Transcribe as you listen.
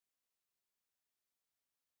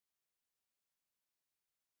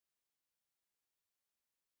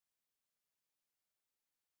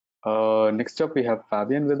Next up, we have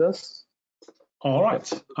Fabian with us. All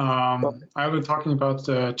right. I'll be talking about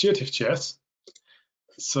Geotiff.js.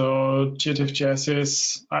 So Geotiff.js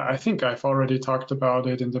is, I think I've already talked about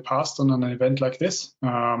it in the past on an event like this.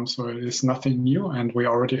 So it is nothing new, and we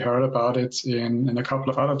already heard about it in a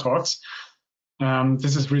couple of other talks.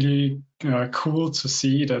 This is really cool to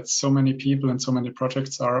see that so many people and so many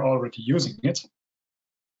projects are already using it.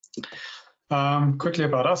 Quickly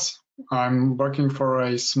about us. I'm working for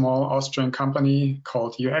a small Austrian company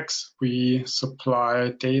called UX. We supply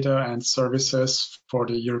data and services for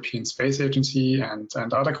the European Space Agency and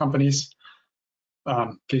other companies.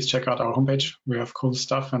 Please check out our homepage. We have cool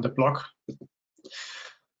stuff and a blog.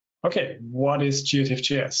 Okay, what is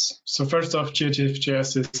Geotiff.js? So first off,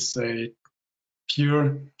 Geotiff.js is a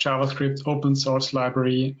pure JavaScript open source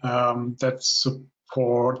library that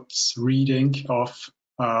supports reading of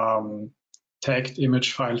tagged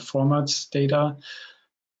image file format data,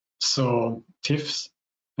 so TIFFs.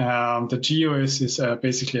 The geo is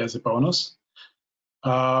basically as a bonus.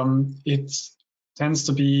 It aims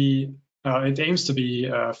to be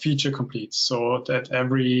feature complete, so that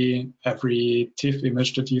every TIFF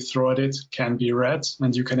image that you throw at it can be read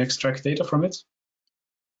and you can extract data from it.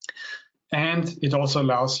 And it also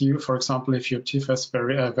allows you, for example, if your TIFF has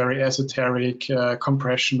very esoteric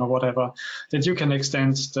compression or whatever, that you can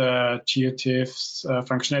extend the GeoTIFFs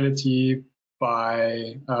functionality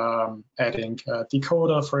by adding a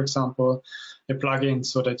decoder, for example, a plugin,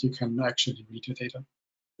 so that you can actually read your data.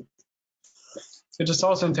 It is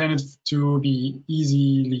also intended to be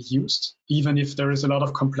easily used, even if there is a lot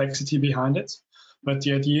of complexity behind it. But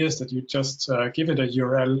the idea is that you just give it a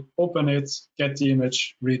URL, open it, get the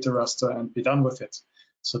image, read the raster, and be done with it.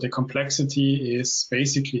 So the complexity is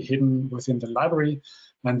basically hidden within the library,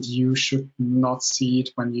 and you should not see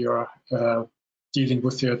it when you're dealing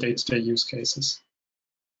with your day-to-day use cases.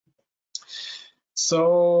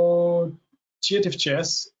 So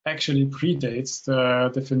Geotiff.js actually predates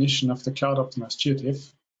the definition of the Cloud Optimized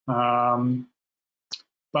GeoTIFF,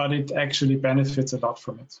 but it actually benefits a lot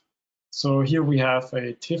from it. So here we have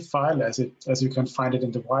a TIFF file as you can find it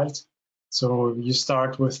in the wild. So you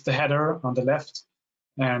start with the header on the left,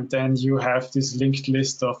 and then you have this linked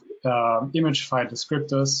list of image file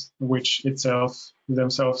descriptors, which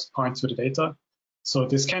themselves point to the data. So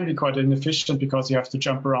this can be quite inefficient because you have to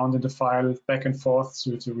jump around in the file back and forth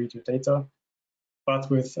to read your data. But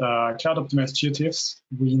with Cloud Optimized GeoTIFFs,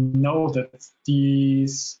 we know that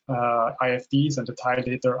these IFDs and the tile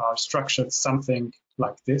data are structured something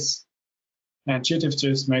like this. And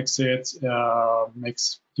Geotiff.js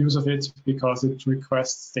makes use of it because it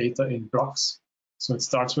requests data in blocks. So it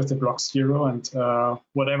starts with the block 0, and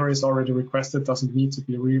whatever is already requested doesn't need to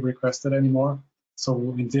be re-requested anymore. So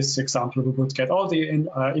in this example, we would get all the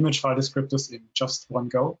image file descriptors in just one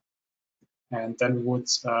go. And then we would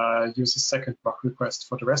use a second block request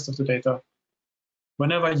for the rest of the data.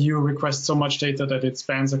 Whenever you request so much data that it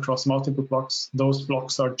spans across multiple blocks, those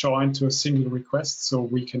blocks are joined to a single request, so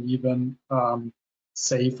we can even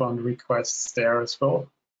save on requests there as well.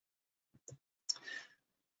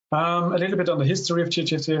 A little bit on the history of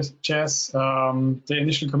Geotiff.js. The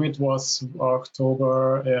initial commit was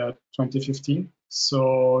October 2015,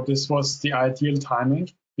 so this was the ideal timing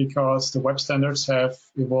because the web standards have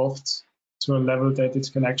evolved to a level that it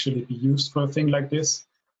can actually be used for a thing like this.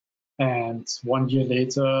 And 1 year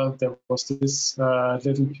later, there was this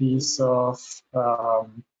little piece of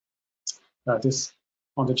this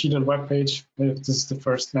on the GDAL webpage. This is the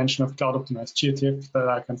first mention of Cloud Optimized GeoTIFF that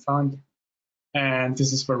I can find. And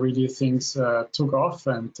this is where really things took off,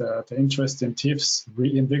 and the interest in TIFFs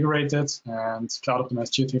reinvigorated, and Cloud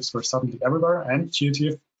Optimized GeoTIFFs were suddenly everywhere, and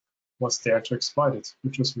GeoTIFF was there to exploit it,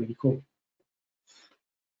 which was really cool.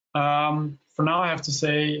 For now, I have to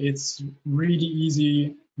say it's really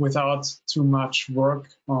easy without too much work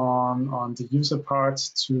on the user part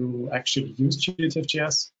to actually use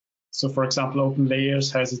Geotiff.js. So for example,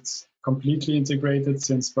 OpenLayers has it completely integrated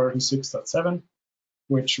since version 6.7,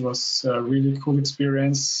 which was a really cool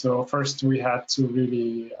experience. So first we had to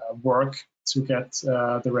really work to get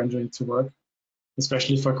the rendering to work,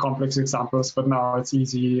 especially for complex examples, but now it's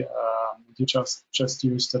easy. You just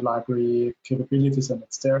use the library capabilities and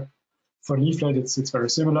it's there. For Leaflet, it's very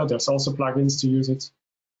similar. There's also plugins to use it.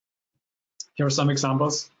 Here are some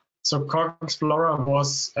examples. So COG-Explorer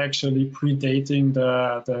was actually predating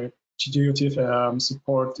the GeoTIFF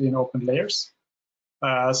support in OpenLayers.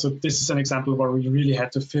 So this is an example where we really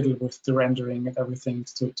had to fiddle with the rendering and everything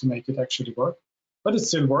to make it actually work. But it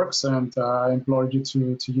still works, and I implore you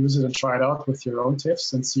to use it and try it out with your own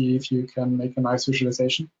TIFFs and see if you can make a nice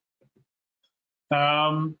visualization.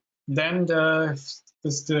 Then the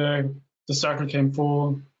the circle came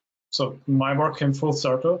full. So my work came full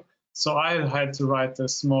circle. So I had to write a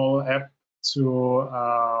small app to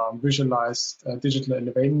visualize digital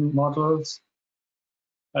elevation models.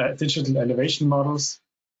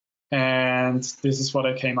 And this is what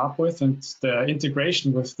I came up with. And the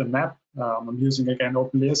integration with the map, I'm using again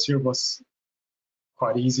OpenLayers here, was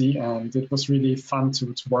quite easy, and it was really fun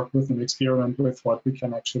to work with and experiment with what we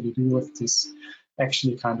can actually do with this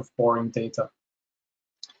actually kind of boring data.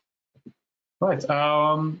 Right.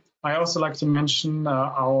 I also like to mention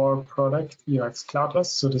our product EOX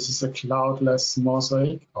Cloudless. So this is a cloudless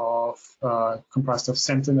mosaic of comprised of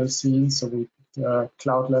Sentinel scenes. So we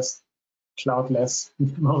cloudless,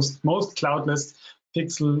 most cloudless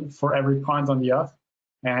pixel for every point on the Earth,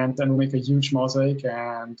 and then we make a huge mosaic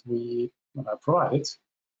and we provide it.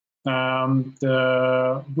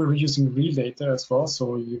 We're using real data as well,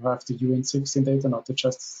 so you have the UN16 data, not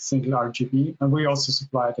just single RGB, and we also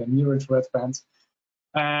supply the near-infrared bands.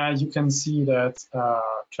 You can see that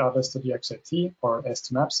cloudless.exit or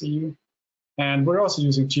S2Maps EU, and we're also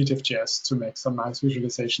using Geotiff.js to make some nice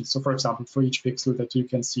visualizations. So, for example, for each pixel that you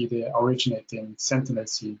can see the originating Sentinel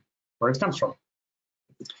scene, where it comes from.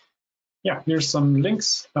 Yeah, here's some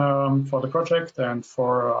links for the project and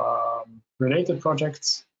for related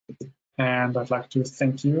projects. And I'd like to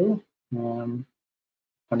thank you, and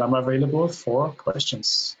I'm available for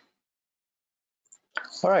questions.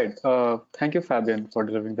 All right. Thank you, Fabian, for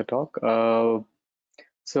delivering the talk.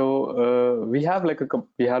 We have like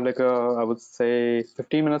I would say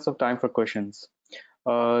 15 minutes of time for questions.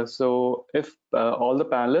 So if all the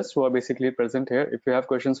panelists who are basically present here, if you have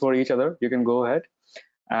questions for each other, you can go ahead.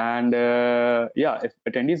 And yeah, if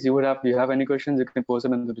attendees, you have any questions, you can post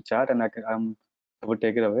them into the chat, and I would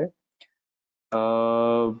take it away.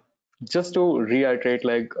 Just to reiterate,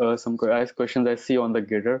 like some questions I see on the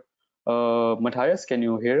Gitter. Matthias, can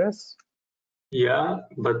you hear us? Yeah,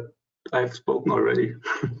 but I've spoken already.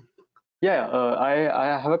 Yeah,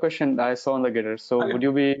 I have a question I saw on the Gitter. So would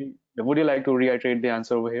you like to reiterate the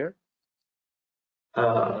answer over here?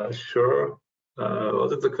 Sure.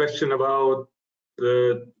 Was it the question about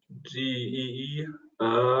the GEE?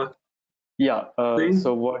 Yeah.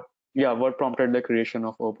 So what prompted the creation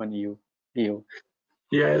of OpenEU?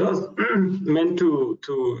 Yeah, it was meant to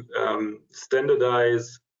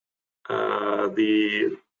standardize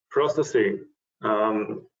the processing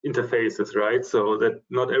interfaces, right? So that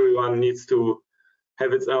not everyone needs to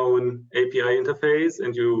have its own API interface,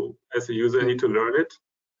 and you, as a user, need to learn it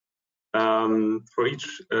for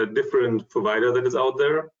each different provider that is out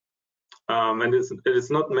there. And it is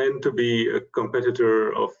not meant to be a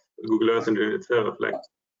competitor of Google Earth Engine itself. Like,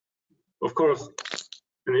 of course,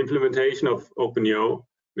 an implementation of OpenEO,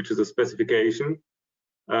 which is a specification,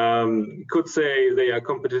 could say they are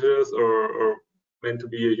competitors or meant to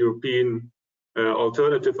be a European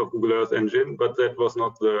alternative of Google Earth Engine, but that was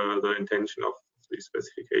not the intention of the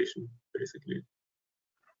specification, basically.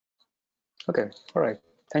 Okay, all right,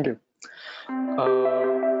 thank you.